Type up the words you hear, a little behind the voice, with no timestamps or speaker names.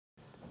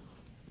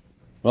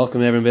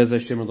Welcome everyone. Bez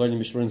Hashem, we're learning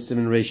Mishna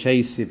Siman Reish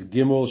Hey Sif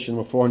Gimel,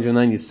 Shin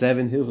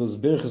 497. Hilchos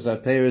Birchas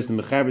Hapairos. The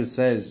Mechaber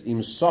says, Im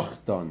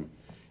sochtan,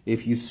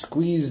 if you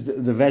squeezed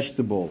the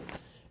vegetable,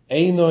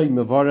 Einoi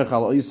mevarech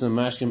al oisem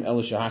mashkim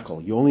el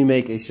shahakol. You only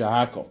make a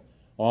shahakol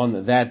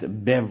on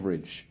that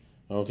beverage.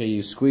 Okay,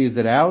 you squeezed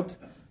it out.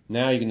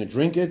 Now you're going to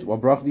drink it.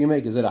 What bracha do you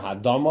make? Is it a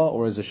hadama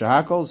or is it a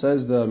shahakol?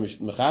 Says the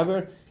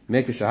Mechaber,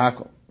 make a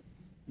shahakol.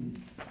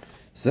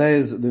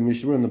 Says the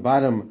Mishna in the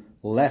bottom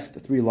left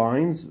 3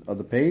 lines of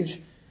the page.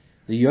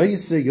 The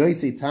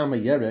tama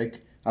yerek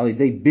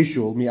alidei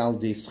bishul mi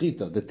alidei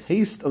schita. The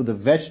taste of the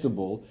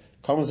vegetable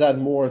comes out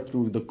more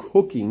through the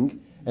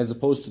cooking as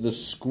opposed to the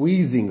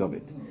squeezing of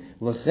it.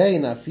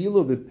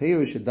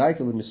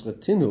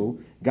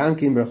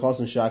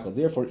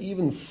 Therefore,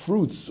 even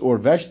fruits or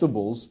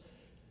vegetables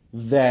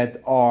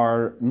that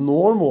are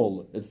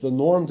normal, it's the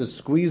norm to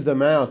squeeze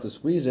them out, to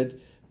squeeze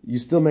it, you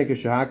still make a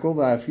shahakol.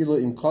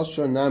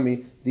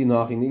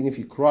 Even if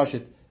you crush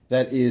it,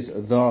 that is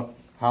the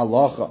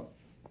halacha.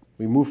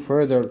 We move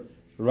further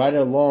right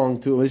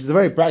along to, which is a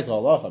very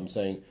practical halacha. I'm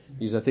saying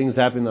these are things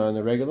that happen on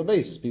a regular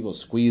basis. People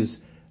squeeze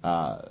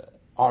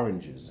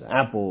oranges,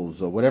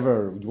 apples, or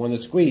whatever you want to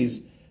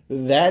squeeze.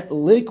 That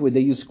liquid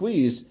that you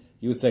squeeze,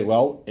 you would say,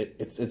 well,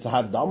 it's a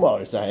hadama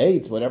or it's a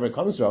eitz, whatever it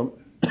comes from.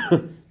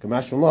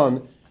 Kamash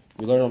Shalon,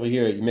 we learn over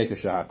here, you make a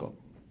shahakol.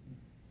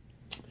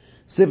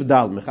 Siv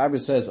Dal, Mechaber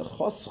says,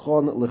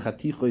 Choschon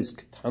lechatichos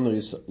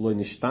ktanos lo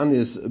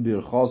nishtanis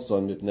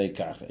birchason mipnei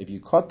kacha. If you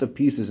cut the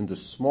pieces into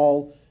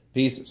small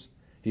pieces,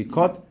 if you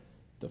cut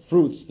the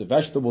fruits, the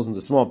vegetables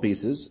into small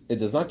pieces, it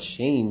does not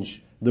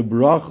change the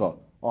bracha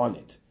on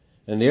it.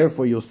 And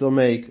therefore you'll still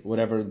make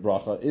whatever the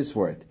bracha is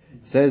for it.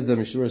 Says the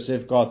Mishna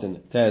Seif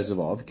Katan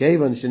Tezavav,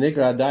 Kevan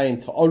shenikra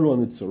adayin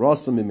ta'aron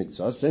etzurasam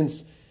imiktzah,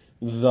 since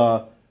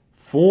the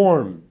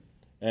form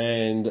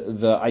and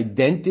the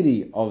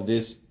identity of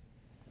this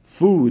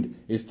food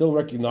is still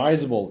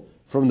recognizable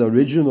from the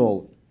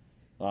original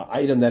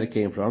item that it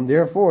came from.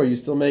 Therefore, you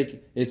still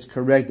make its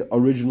correct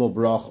original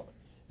bracha.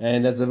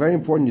 And that's a very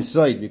important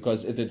yesod,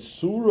 because if its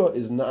surah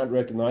is not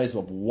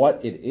recognizable of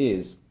what it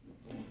is,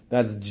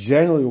 that's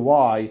generally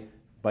why,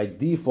 by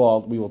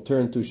default, we will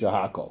turn to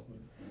shahakol.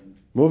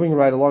 Moving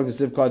right along to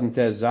Sivkad and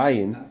Tez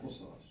Zayin.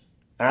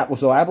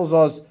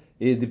 Applesauce,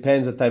 it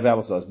depends on the type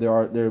of applesauce.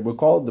 We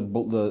call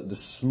it the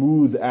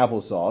smooth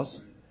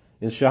applesauce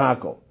in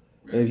shahakol.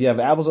 If you have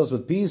applesauce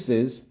with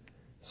pieces,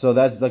 so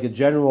that's like a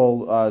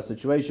general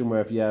situation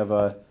where if you have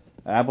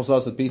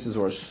applesauce with pieces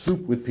or a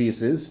soup with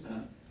pieces,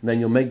 then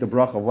you'll make the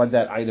bracha of what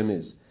that item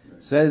is.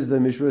 Says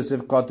the Mishra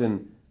Sif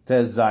Katan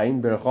Tez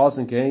Zayin, Birchas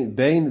and Kain,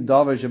 Bein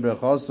Davar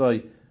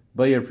Sheberchasai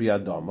Bayer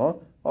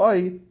Priyadama,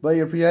 Oi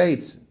Bayer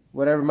Priyaitz.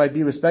 Whatever it might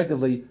be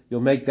respectively, you'll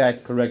make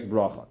that correct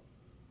bracha.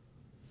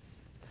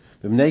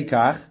 B'mnei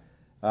kach,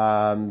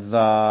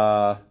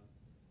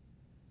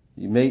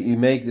 you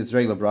make this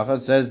regular bracha.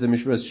 It says the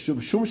Mishra Shum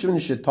Shivin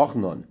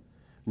Shetochnon,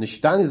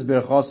 Nishtanis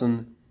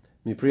Birchasan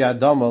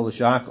Mipriyadama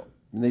L'Shakol,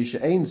 B'nei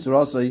She'ein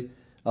Surasai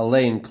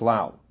Alein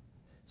Klau.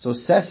 So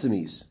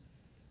sesames.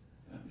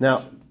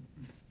 Now,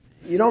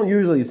 you don't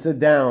usually sit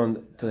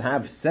down to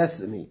have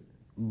sesame,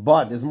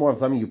 but there's more of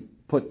something you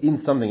put in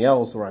something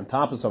else or on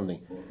top of something.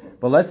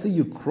 But let's say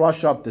you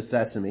crush up the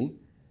sesame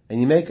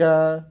and you make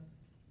a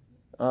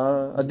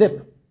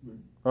dip.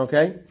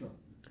 Okay?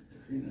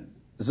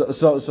 So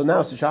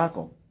now it's a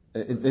shahakol.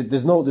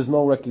 There's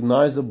no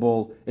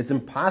recognizable, it's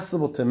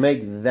impossible to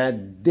make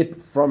that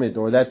dip from it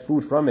or that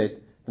food from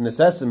it, from the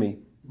sesame,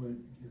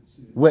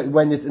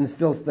 when it's in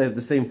still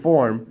the same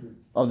form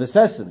of the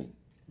sesame.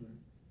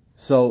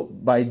 So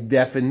by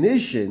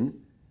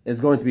definition, it's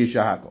going to be a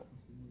shahakol.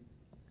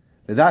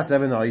 However,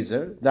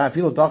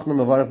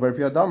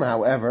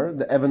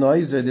 the Even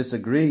Oizer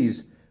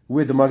disagrees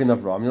with the Magen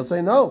Avraham. He'll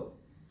say no.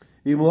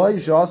 The Even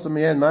Oizer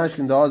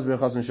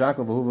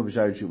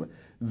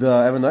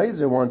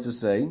wants to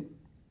say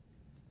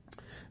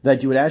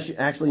that you would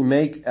actually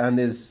make on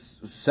this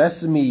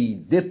sesame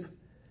dip,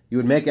 you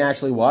would make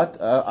actually what?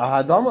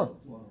 A hadama.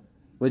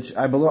 Which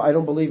I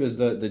don't believe is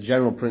the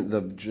general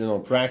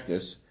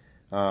practice.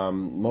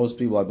 Most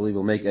people, I believe,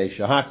 will make a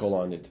shahakol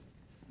on it.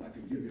 I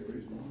can give you a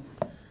reason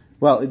why.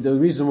 Well, the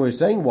reason we're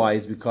saying why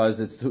is because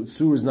the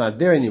surah is not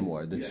there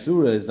anymore. The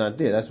surah is not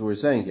there. That's what we're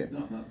saying here. No,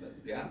 not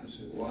the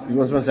opposite. Why?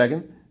 Just 1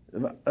 second.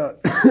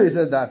 It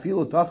says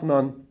dafilu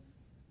tachnon.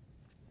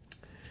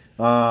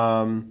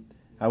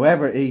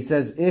 However, he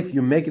says if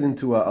you make it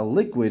into a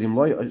liquid, if you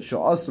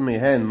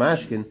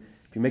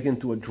make it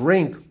into a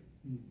drink,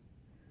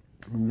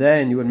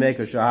 then you would make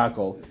a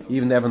shahakol.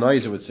 Even the Even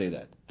Oizer would say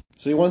that.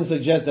 So you want to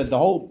suggest that the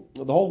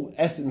whole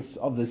essence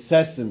of the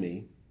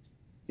sesame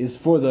is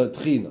for the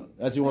tchina.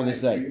 That's what you want to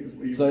say.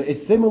 So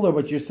it's similar.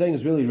 What you're saying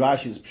is really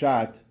Rashi's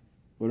pshat,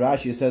 where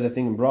Rashi said the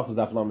thing in Brachas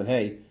Daf Lamed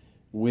Hey,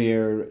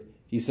 where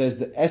he says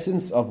the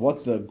essence of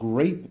what the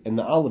grape and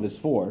the olive is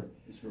for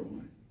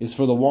is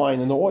for the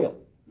wine and the oil,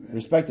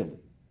 respectively,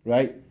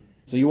 right?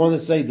 So you want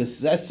to say the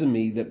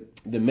sesame,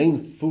 the main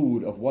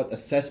food of what a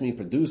sesame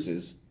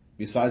produces,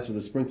 besides for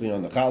the sprinkling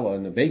on the challah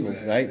and the bagel,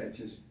 right?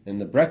 And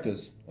the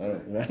brechas,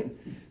 right?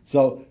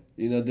 So,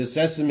 the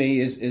sesame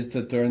is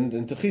to turn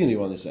into chin, you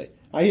want to say.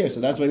 I hear, so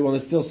that's why you want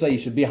to still say you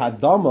should be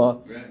hadama,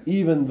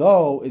 even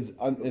though it's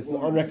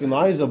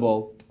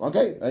unrecognizable.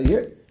 Okay, I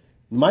hear.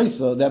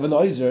 Maisa, the Eben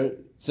Oizer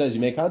says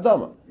you make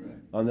hadama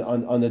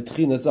on the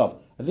tchin itself.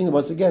 I think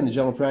once again the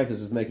general practice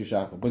is make a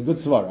shackle, but good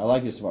svara. I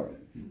like your svara.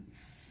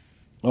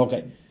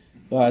 Okay,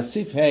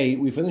 seif hey.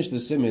 We finished the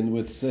siman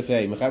with seif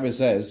hey. Mechaber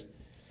says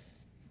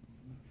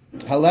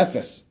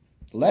halefes.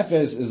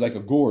 Lefes is like a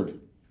gourd.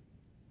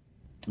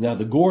 Now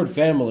the gourd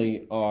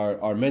family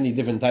are many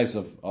different types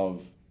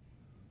of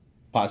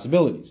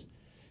possibilities.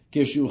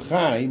 Kishu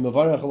chai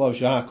mevarach alav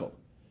shakol.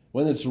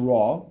 When it's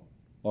raw,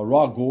 a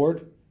raw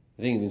gourd.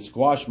 I think even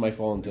squash might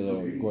fall into the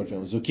gourd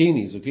family.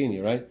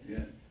 Zucchini, right?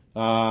 Yeah.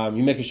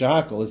 You make a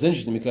shahakal. It's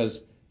interesting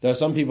because there are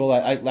some people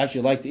that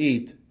actually like to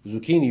eat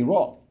zucchini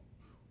raw.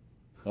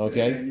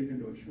 Okay? Yeah, you can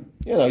do it,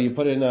 sure. You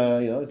put in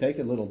take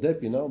a little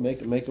dip,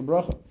 make a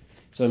bracha.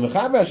 So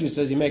Mechaber actually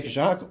says you make a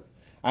shahakal.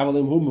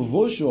 Avalim hu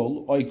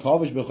mevushol oy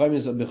kavish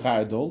b'chaymis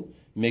b'chardol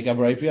make a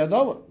brei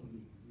priyadama.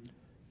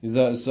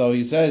 So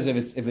he says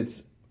if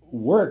it's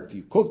worked,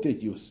 you cooked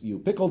it, you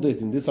pickled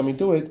it, and did something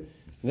to it,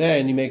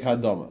 then you make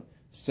hadama.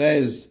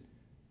 Says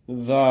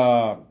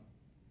the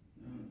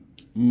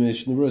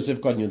Mishna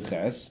Sifkot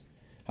Yudches,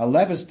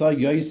 halefes ta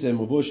yoyse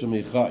mevushel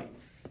mechai.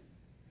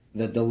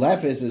 That the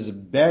lefes is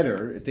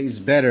better, it tastes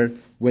better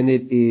when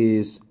it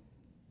is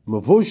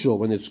mevushel,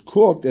 when it's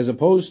cooked, as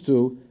opposed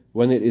to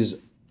when it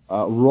is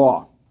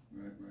raw.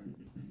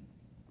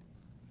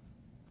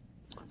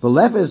 The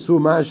lefes hu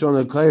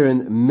mashon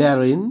akayrin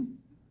merin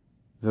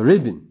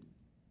v'ribin.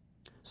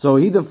 So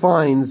he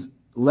defines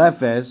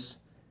lefes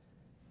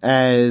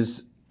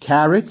as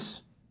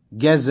carrots,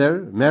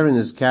 gezer, merin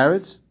is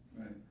carrots,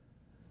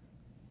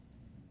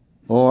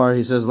 or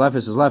he says lefes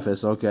is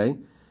lefes, okay.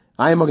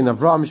 I am going to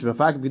Avram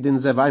shbefak b'din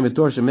zev I am a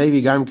torsha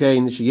maybe gam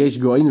kein sheyesh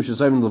goinim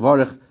shesayim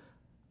levarich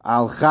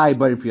al chai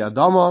bar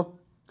priyadama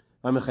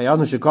I'm a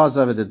chayanu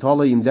shekasav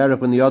v'detoli im derech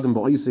ben yadam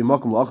ba'isei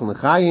makom la'achon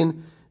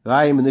l'chayin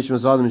v'ayim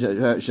b'nishmas adam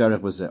sherech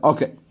b'zeh.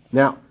 Okay,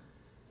 now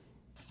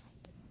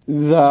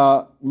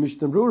the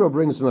Mishnah Berura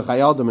brings from the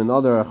Chayadim and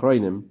other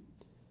achronim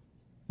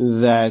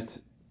that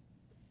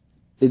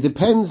it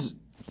depends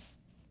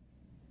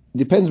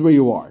where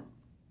you are.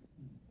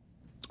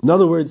 In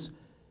other words,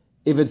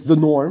 if it's the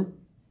norm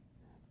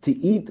to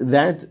eat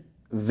that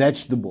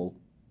vegetable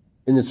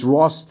in its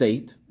raw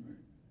state,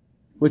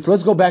 which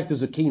let's go back to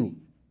zucchini.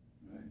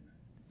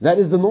 That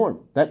is the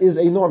norm. That is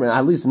a norm.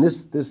 At least in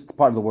this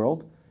part of the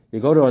world, you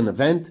go to an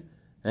event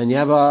and you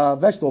have a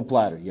vegetable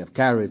platter. You have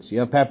carrots, you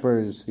have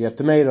peppers, you have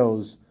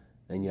tomatoes,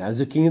 and you have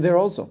zucchini there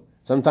also.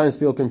 Sometimes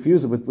people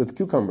confuse it with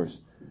cucumbers.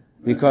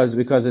 Because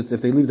it's,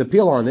 if they leave the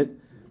peel on it,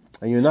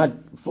 and you're not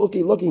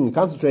looking and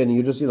concentrating,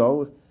 you just,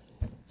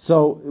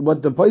 So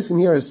what the person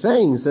here is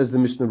saying, says the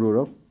Mishnah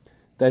Berura,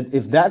 that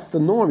if that's the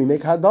norm, you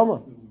make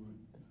hadama.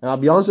 And I'll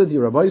be honest with you,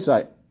 Rabbi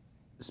Yisai,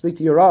 speak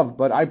to your Rav,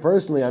 but I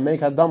personally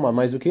make hadama on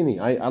my zucchini.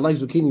 I like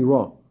zucchini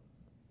raw.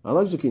 I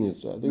like zucchini.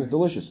 I think it's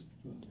delicious.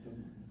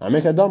 I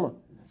make hadama.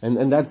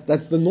 And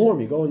that's the norm.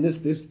 You go in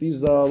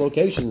these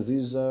locations,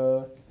 these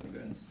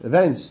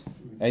events,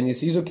 and you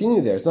see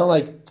zucchini there. It's not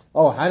like,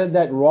 oh, how did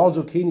that raw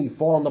zucchini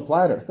fall on the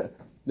platter?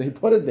 They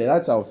put it there.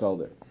 That's how it fell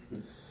there.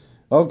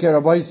 Okay,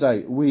 Rabbi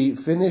Yisai, we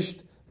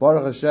finished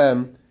Baruch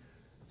Hashem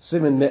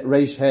Siman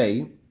Reish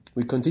Hey.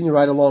 We continue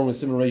right along with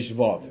Siman Reish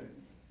Vav.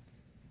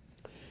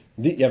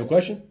 You have a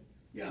question?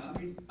 Yeah,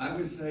 I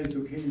would say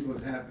zucchini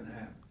goes half and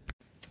half.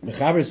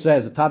 Mechaber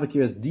says the topic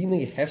here is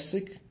Dini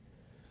Hefsik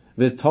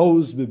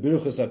v'toz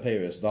b'Birchas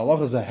Hapairos. The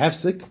halacha is a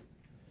hefsik,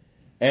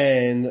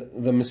 and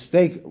the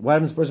mistake. What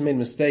happens? The person made a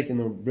mistake in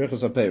the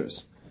Birchas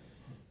Hapairos.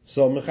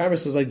 So Mechaber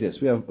says like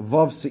this: we have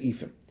vav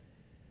seifim.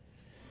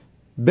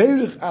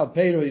 Beirich al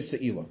peiro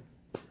se'ilah.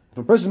 If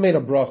a person made a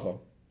bracha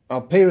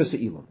al peiro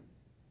se'ilah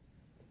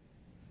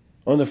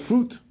on the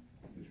fruit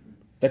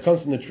that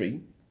comes from the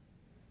tree,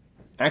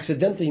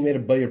 accidentally he made a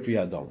bayir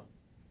priyadama.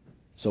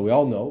 So we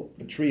all know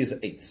a tree is an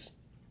eitz,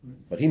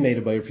 but he made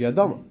a bayir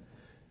priyadama.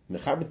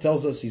 Mechaber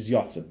tells us he's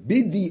yotze.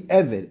 Bidi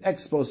eved,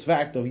 ex post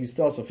facto, he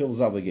still has fulfilled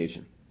his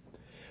obligation.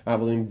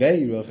 But if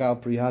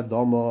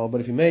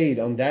he made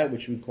on that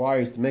which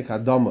requires to make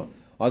hadama,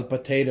 a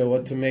potato,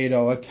 a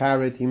tomato, a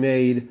carrot, he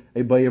made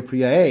a bayir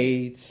priya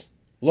eitz,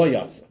 lo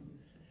yotze.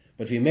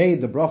 But if he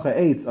made the bracha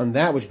eitz on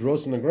that which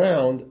grows from the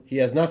ground, he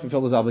has not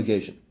fulfilled his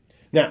obligation.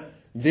 Now,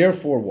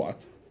 therefore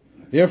what?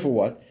 If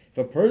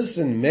a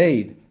person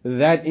made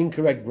that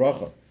incorrect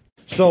bracha,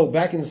 so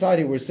back inside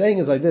here we're saying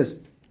is like this,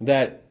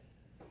 that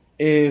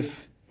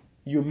if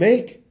you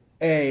make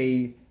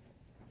a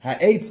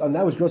ha'etz on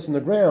that which grows from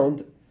the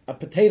ground, a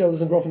potato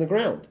doesn't grow from the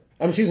ground.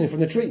 From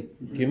the tree.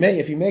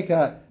 If you make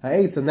a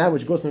ha'etz on that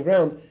which grows from the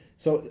ground,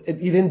 so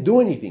you didn't do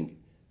anything.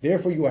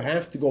 Therefore you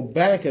have to go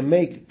back and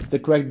make the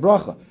correct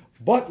bracha.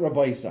 But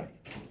Rabbi Yisai,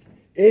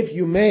 if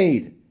you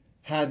made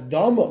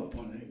hadama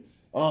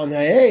on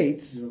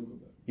ha'etz,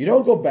 you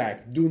don't go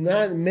back. Do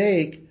not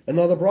make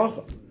another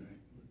bracha.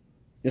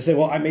 You say,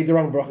 well, I made the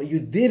wrong bracha. You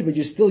did, but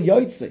you're still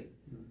yotzi.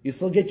 You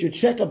still get your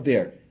check up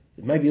there.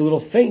 It might be a little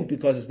faint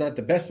because it's not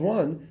the best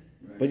one,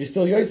 but you're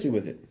still yotzi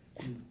with it.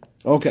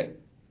 Okay.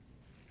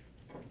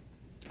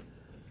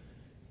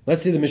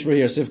 Let's see the Mishra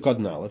here, Seif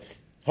Katan Aleph.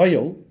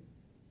 Hayol,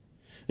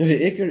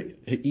 v'ikar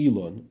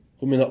ha'ilon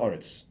hu min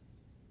ha'aretz.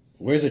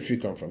 Where does a tree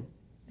come from?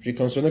 The tree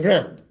comes from the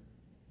ground.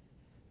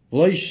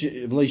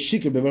 V'loi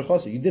shikar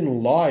be'berchasa. You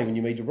didn't lie when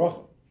you made your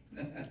bracha.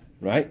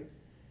 Right?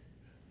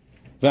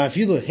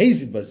 V'afilu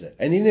hezid bazeh.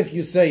 And even if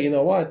you say, you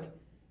know what?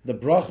 The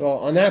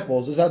bracha on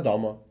apples is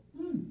adama.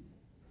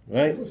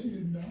 Right?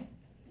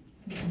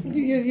 You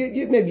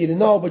maybe you didn't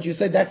know, but you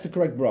said that's the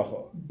correct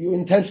bracha. You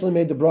intentionally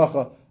made the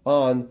bracha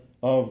of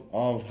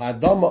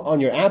hadama on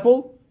your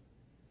apple,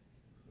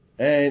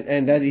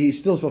 and that he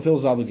still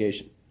fulfills his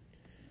obligation.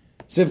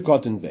 Siv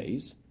Cotton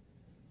Bays.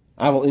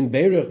 Aval in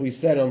Berura we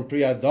said on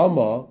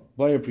Priyadama,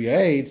 Bayer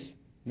Priyates,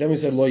 then we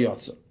said Lo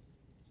Yatsa.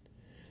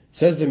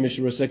 Says the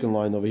Mishra, second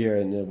line over here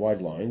in the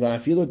wide line, even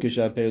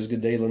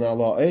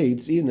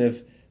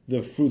if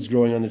the fruit's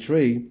growing on the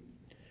tree,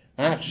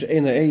 but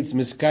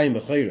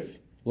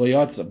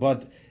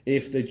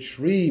if the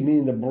tree,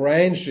 meaning the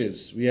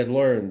branches, we had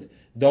learned,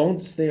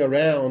 don't stay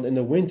around in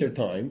the winter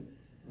time,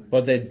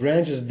 but the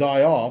branches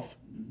die off,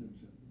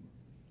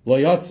 lo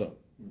yatsa.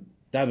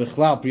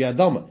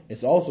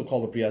 It's also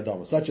called a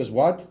priyadama, such as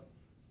what?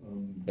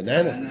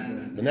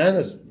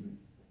 Bananas.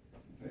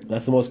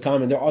 That's the most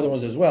common. There are other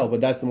ones as well,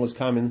 but that's the most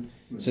common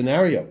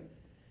scenario.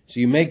 So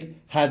you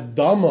make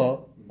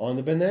hadama on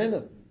the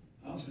banana.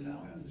 Also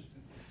now I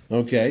understand.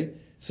 Okay.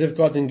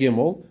 Sivkot and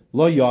Gimel,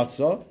 lo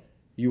yatsa.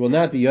 You will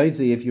not be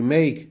yotzi if you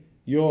make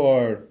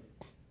your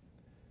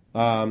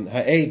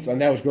ha'etz on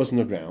that which grows from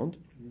the ground.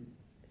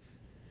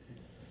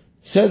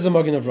 Says the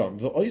Magen Avram,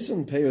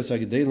 v'oisan peyos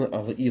ha'gedelin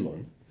al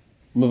ha'ilon,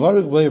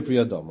 mevarich b'lei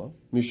priyadama,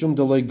 mishum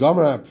deloi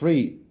gamar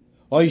ha'pri,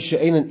 oy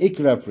she'enan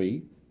ikra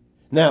ha'pri.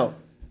 Now,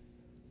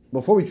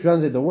 before we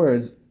translate the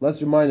words,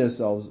 let's remind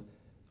ourselves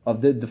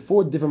of the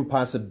four different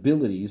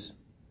possibilities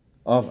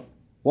of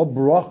what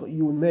bracha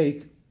you would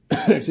make,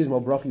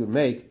 what bracha you would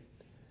make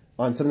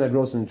on something that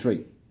grows from the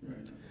tree.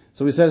 Right.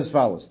 So we said as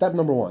follows. Step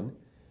number one,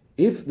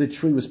 if the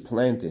tree was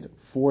planted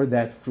for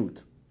that fruit,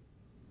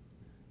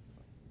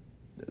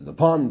 the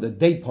palm, the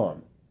date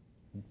palm,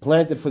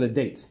 planted for the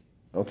dates,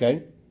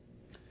 okay?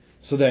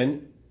 So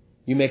then,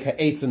 you make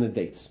ha'etz on the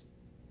dates.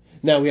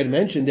 Now, we had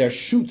mentioned there are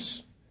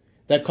shoots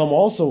that come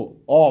also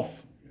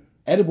off,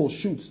 edible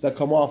shoots that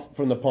come off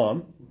from the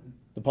palm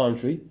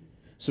tree.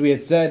 So we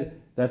had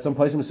said that some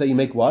places would say you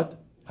make what?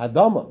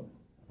 Hadama.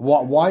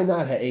 Why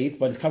not ha'etz,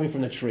 but it's coming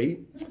from the tree?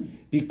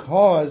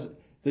 Because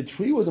the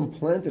tree wasn't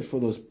planted for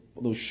those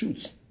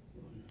shoots.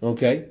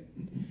 Okay?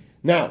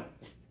 Now,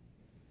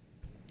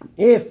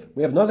 if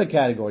we have another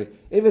category,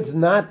 if it's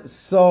not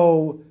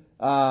so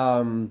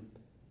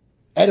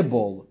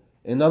edible,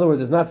 in other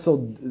words, it's not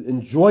so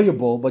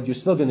enjoyable, but you're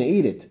still going to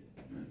eat it,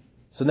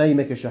 so now you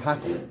make a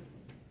shahakal.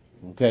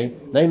 Okay?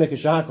 Now you make a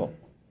shahakal.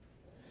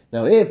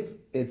 Now if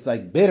it's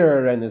like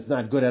bitter and it's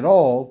not good at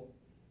all,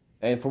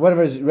 and for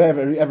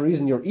whatever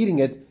reason you're eating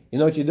it, you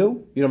know what you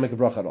do? You don't make a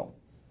bracha at all.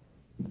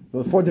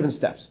 There are 4 different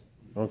steps.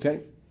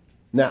 Okay?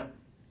 Now,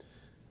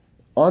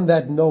 on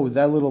that note,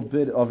 that little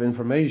bit of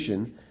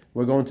information,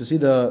 we're going to see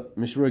the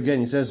Mishra again.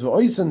 He says,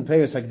 those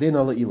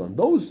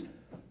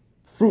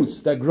fruits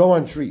that grow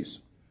on trees,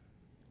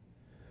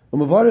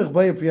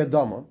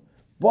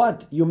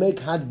 but you make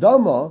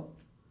hadama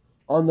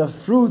on the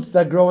fruits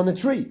that grow on the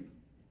tree.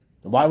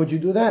 Why would you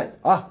do that?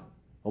 Well,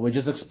 we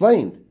just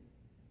explained.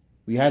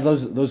 We had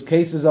those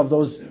cases of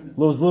those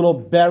little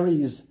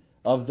berries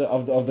of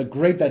the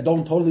grape that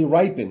don't totally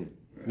ripen.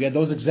 We had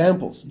those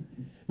examples.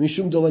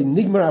 Mishum delay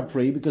nigmar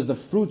apri, because the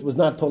fruit was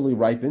not totally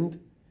ripened,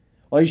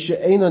 or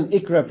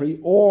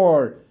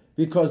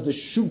because the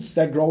shoots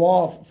that grow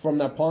off from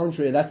that palm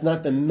tree, that's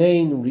not the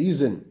main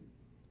reason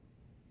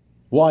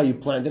why you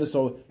planted it.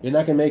 So you're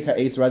not going to make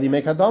ha'etz, rather you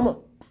make hadama.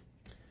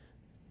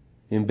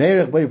 In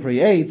Berich Bay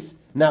Pri-Eitz,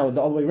 now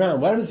the other way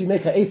around. Why does he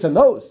make ha'etz on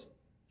those?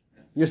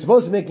 You're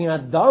supposed to be making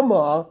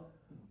hadama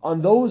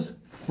on those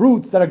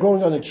fruits that are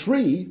growing on a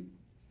tree,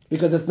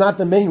 because it's not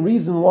the main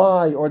reason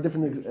why, or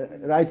different,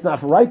 it's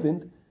not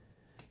ripened.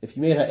 If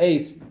you made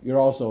ha'etz, you're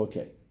also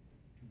okay.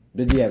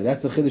 B'di'ev,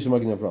 that's the chiddush of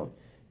Magen Avram.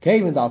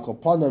 Kevin dal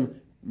kopanam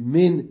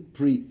min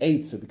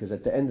pri-eitz, because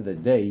at the end of the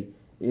day,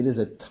 it is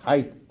a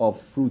type of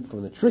fruit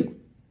from the tree.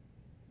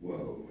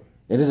 Whoa.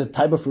 It is a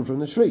type of fruit from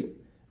the tree,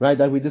 right?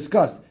 That we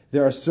discussed.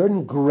 There are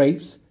certain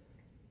grapes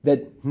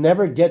that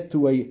never get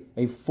to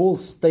a full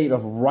state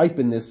of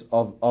ripeness,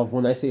 of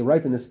when I say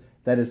ripeness,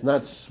 that is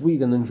not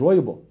sweet and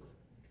enjoyable.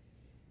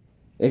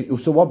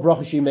 So what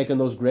bracha should you make on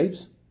those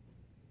grapes?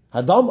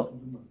 Hadama.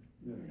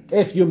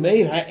 If you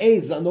made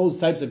ha'ez on those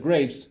types of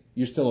grapes,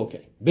 you're still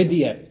okay.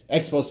 B'di'evet,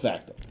 ex post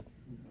facto.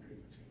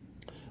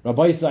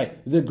 Rabbi Yisai,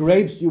 the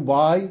grapes you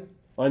buy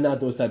are not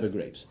those type of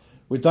grapes.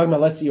 We're talking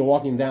about, let's say you're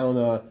walking down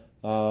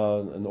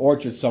an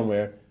orchard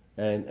somewhere,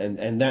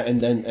 and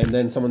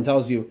then someone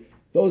tells you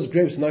those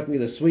grapes are not going to be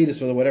the sweetest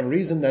for whatever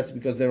reason. That's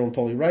because they don't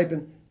totally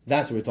ripen.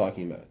 That's what we're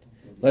talking about.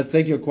 Let's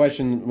take your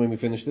question when we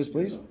finish this,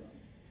 please.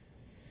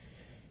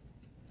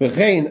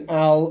 V'chein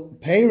al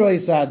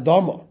peiros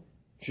ha'adama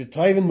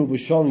shetoivin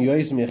muvushalin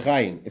yoyis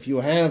mechayin. If you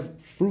have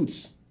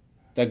fruits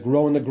that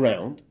grow in the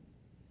ground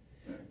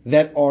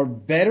that are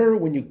better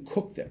when you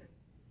cook them,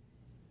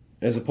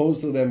 as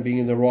opposed to them being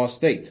in the raw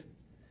state.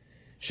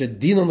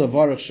 Shedino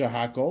nevarach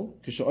shahakol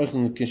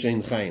kishoichlin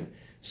kishein chayin.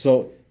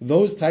 So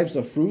those types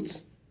of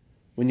fruits,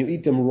 when you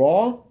eat them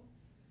raw, you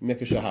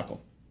make a shahakol.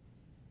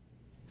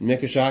 You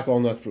make a shahakol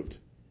on that fruit,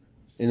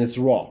 and it's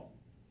raw.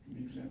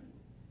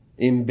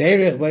 In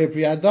berich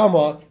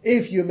b'yipri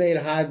if you made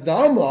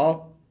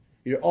hadama,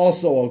 you're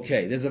also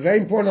okay. There's a very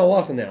important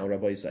halacha now,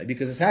 Rabbi Yisai,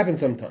 because this happens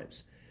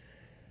sometimes.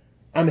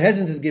 I'm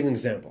hesitant to give an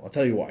example. I'll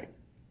tell you why.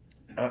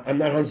 I'm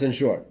not 100%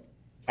 sure.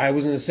 I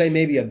was going to say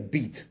maybe a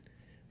beet.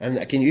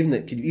 And can you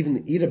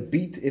even eat a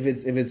beet if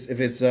it's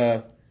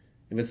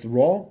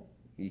raw?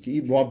 You can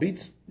eat raw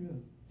beets. Yeah.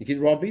 You can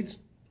eat raw beets.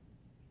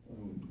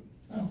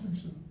 I don't think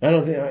so. I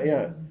don't think.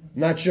 Yeah,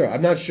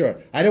 I'm not sure.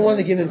 I don't want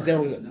to give an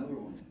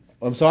example.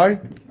 I'm sorry.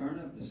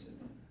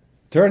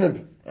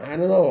 Turnip. I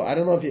don't know.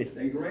 If you.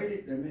 They grate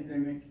it. They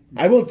make.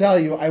 I will tell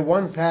you. I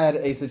once had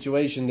a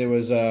situation. There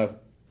was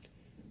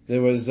one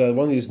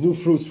of these new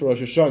fruits for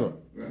Rosh Hashanah.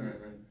 Right.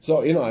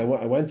 So, I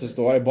went to the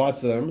store, I bought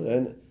them,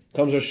 and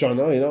comes Rosh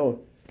Hashanah,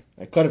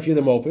 I cut a few of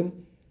them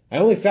open. I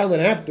only found that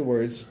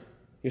afterwards,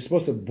 you're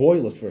supposed to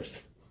boil it first.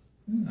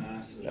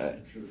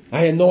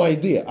 I had no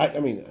idea. I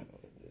mean, it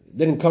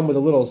didn't come with a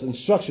little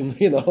instruction,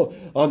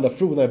 on the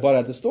fruit when I bought it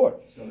at the store.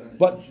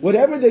 But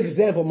whatever the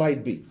example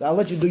might be, I'll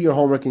let you do your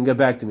homework and get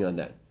back to me on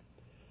that.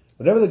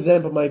 Whatever the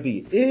example might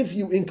be, if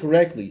you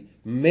incorrectly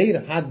made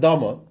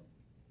hadama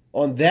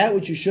on that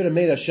which you should have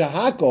made a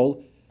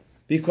shahakol,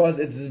 because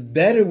it's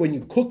better when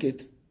you cook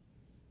it,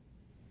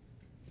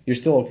 you're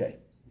still okay.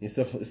 You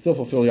still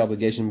fulfill your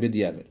obligation,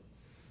 b'diavad.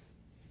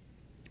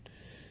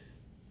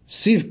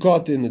 Siv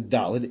caught in the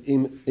Dalid,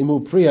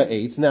 imu priya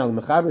eitz. Now, the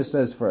Mechaber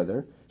says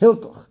further,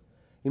 Hilchos,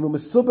 imu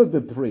mesubek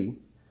b'pri,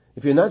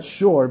 if you're not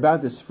sure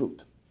about this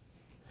fruit,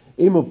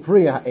 imu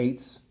priya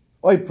eitz,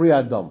 oi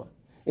priya adama.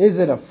 Is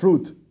it a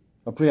fruit,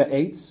 a priya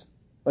eitz,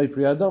 oi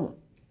priya adama?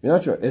 You're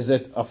not sure. Is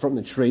it from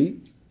the tree,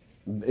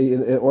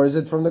 or is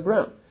it from the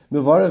ground?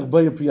 Mevarech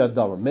b'ya priya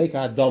adama. Make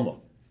hadama.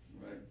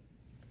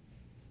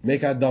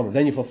 Make hadama.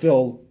 Then you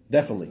fulfill,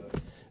 definitely.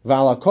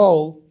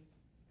 V'alakol,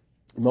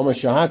 mama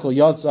shahakol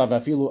yotza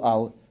v'afilu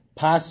al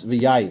pas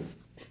v'yayin.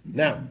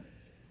 Now,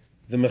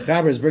 the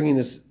Mechaber is bringing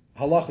this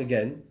halach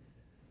again,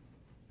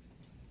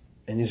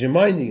 and he's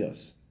reminding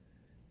us,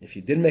 if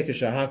you didn't make a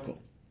shahakol,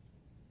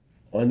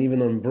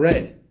 even on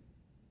bread,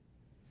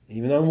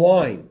 even on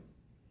wine,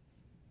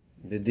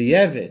 the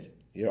di'evid,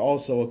 you're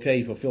also okay,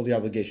 you fulfill the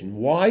obligation.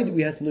 Why do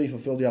we have to know you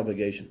fulfill the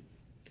obligation?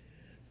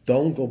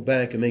 Don't go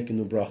back and make a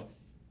new bracha.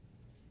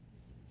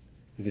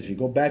 Because if you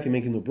go back and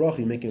make a new bracha,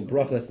 you're making a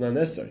bracha that's not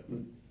necessary.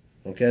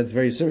 Okay, that's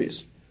very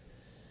serious.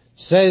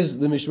 Says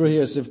the Mishna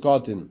here,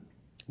 Sivkatin,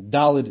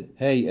 Dalid,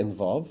 Hey, and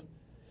Vav,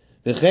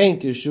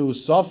 V'chein kishu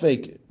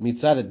sofek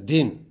mitzad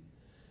din.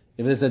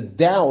 If there's a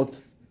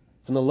doubt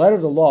from the letter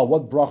of the law,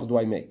 what bracha do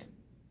I make?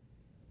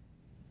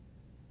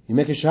 You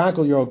make a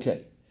shakal, you're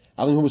okay.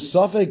 But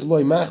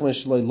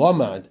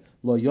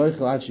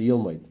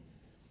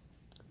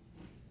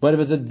if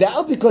it's a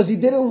doubt because he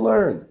didn't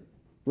learn,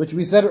 which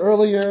we said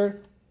earlier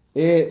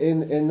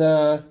in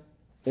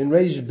Reish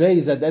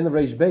Beis, at the end of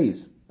Reish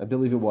Beis, I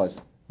believe it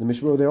was the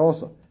Mishna there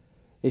also.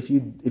 If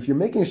you're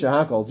making a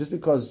shahakal just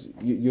because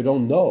you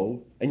don't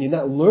know and you're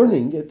not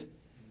learning it,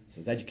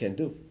 so that you can't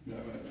do.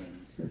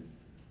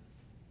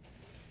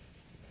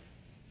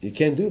 You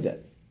can't do that.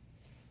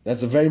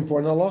 That's a very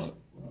important halacha.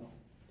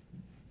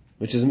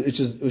 Which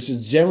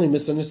is generally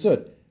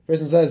misunderstood. The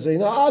person says,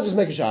 I'll just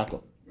make a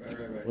shahakal.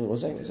 Right. One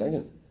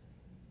second.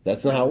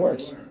 That's not how it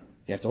works.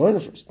 You have to learn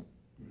it first.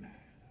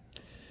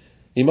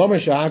 Imam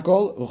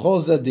shahakal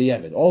v'chol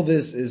di'evid. All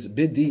this is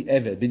bidi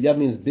eved. Bidi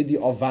means bidi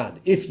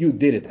avad. If you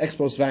did it, ex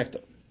post facto.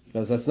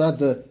 Because that's not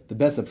the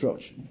best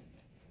approach.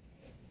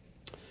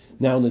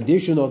 Now in the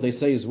Dirshu note they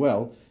say as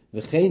well,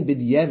 v'chein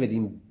bidi eved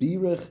im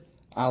birich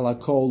ala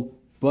kol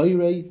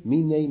boirei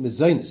minei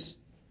mezainis.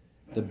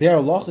 The Ber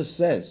Lochas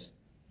says,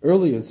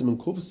 earlier in Simon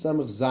Kuf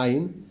Samach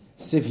Zayin,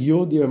 Sif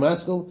Yod Dir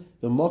Maskal,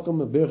 the Mokum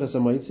Birchas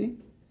Amaitzi,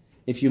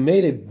 if you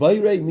made a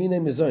Bayrei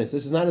Mine Mizonis,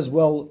 this is not as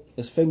well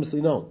as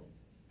famously known.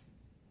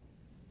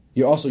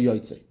 You're also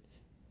Yoitze.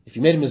 If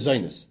you made a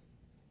Mizonis,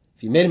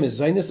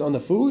 on the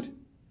food,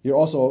 you're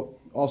also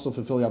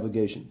fulfill the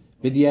obligation.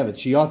 B'diavad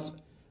Shiatz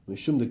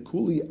Mishum the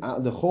Kuli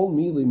the Chol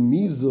Mili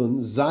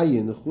Mizun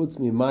Zayin Chutz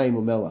Mimayim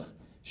Umelach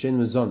Shen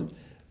Mizonim.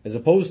 As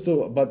opposed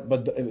to,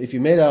 but if you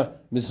made a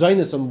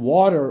Mizonis on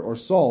water or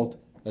salt,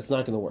 that's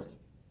not going to work.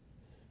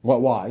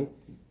 Why?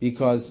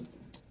 Because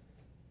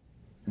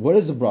what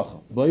is the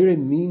bracha? Boire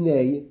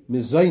mine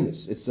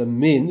mizonis. It's a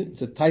min.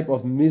 It's a type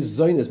of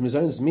mizonis.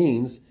 Mizonis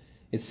means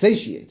it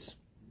satiates.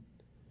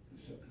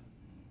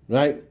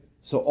 Right?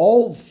 So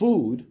all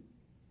food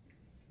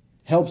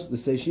helps the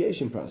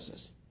satiation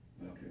process.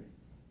 Okay.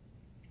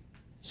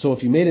 So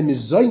if you made a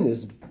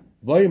mizonis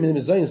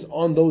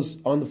on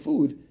the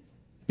food,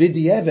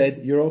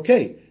 b'di'evet, you're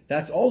okay.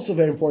 That's also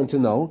very important to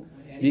know.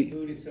 Any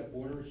food except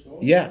water or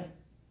salt? Yeah.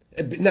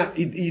 Now,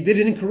 you did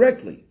it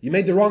incorrectly. You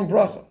made the wrong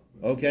bracha.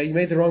 Okay? You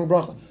made the wrong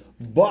bracha.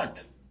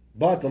 But,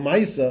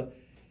 l'maisa,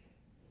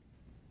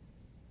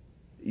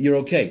 you're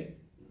okay.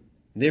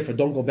 Therefore,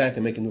 don't go back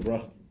and make a new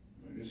bracha.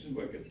 This is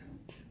what gets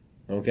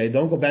come. Okay?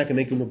 Don't go back and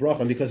make a new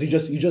bracha because you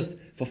just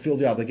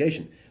fulfilled your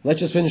obligation. Let's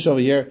just finish over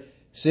here.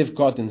 Siv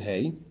kot and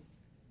hay.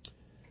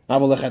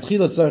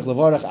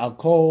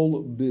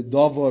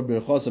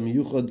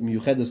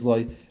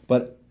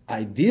 But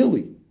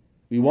ideally,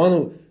 we want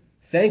to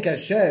thank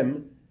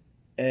Hashem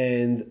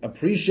and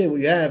appreciate what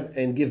you have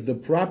and give the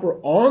proper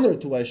honor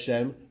to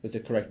Hashem with the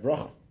correct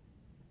bracha.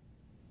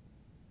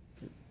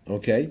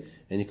 Okay?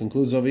 And he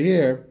concludes over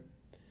here.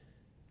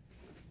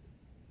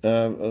 He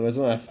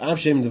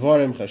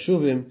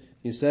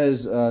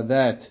says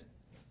that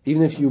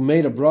even if you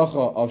made a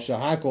bracha of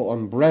shahakol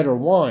on bread or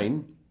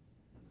wine,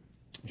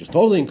 which is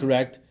totally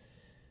incorrect,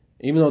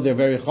 even though they're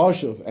very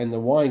chashuv, and the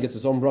wine gets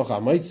its own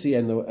bracha hamaitzi,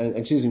 and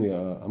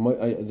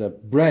the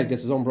bread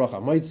gets its own bracha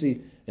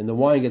hamaitzi, and the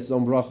wine gets its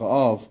own bracha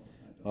of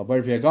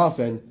bar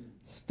piagafen,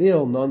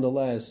 still,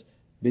 nonetheless,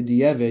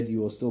 b'di'evet, you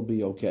will still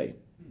be okay.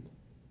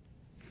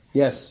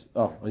 Yes.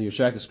 Oh, on your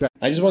shack is scratch.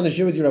 I just want to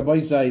share with you Rabbi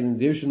Yisai in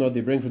Dirshu note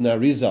they bring from the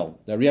Arizal,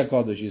 the Riyah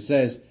Kodesh. He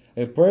says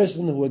a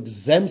person who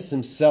exempts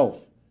himself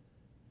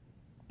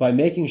by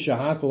making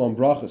shahakol on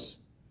brachas,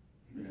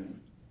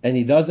 and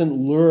he doesn't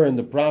learn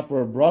the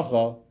proper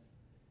bracha,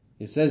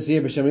 it says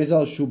here, B'Shem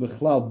Rizal, Shu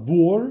B'chlal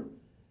Bur,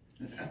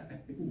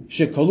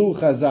 Shekalu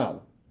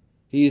Chazal.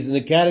 He is in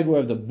the category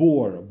of the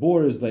Bur.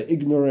 Bur is the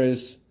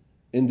ignorant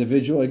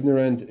individual,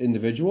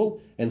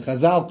 and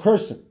Chazal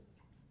person.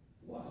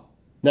 Wow.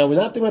 Now, we're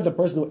not talking about the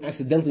person who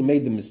accidentally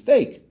made the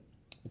mistake.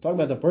 We're talking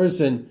about the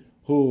person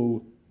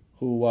who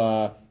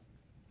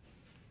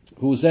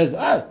says,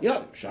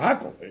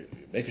 shahakol,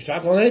 make a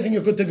shahakol on anything,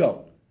 you're good to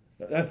go.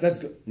 That's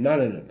good.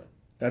 No.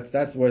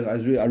 That's where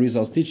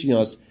Arizal is teaching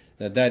us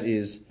that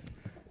is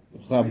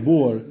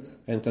Chabur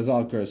and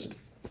Chazal Kursin.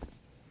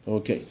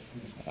 Okay.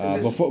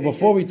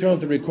 Before we turn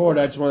to record,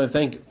 I just want to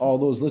thank all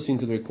those listening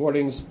to the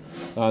recordings.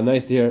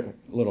 Nice to hear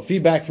a little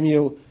feedback from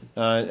you.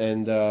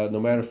 And no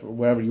matter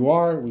wherever you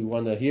are, we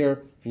want to hear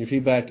from your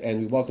feedback,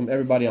 and we welcome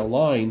everybody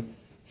online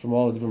from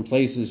all the different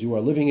places you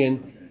are living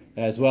in,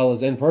 as well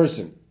as in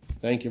person.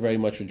 Thank you very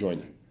much for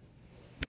joining.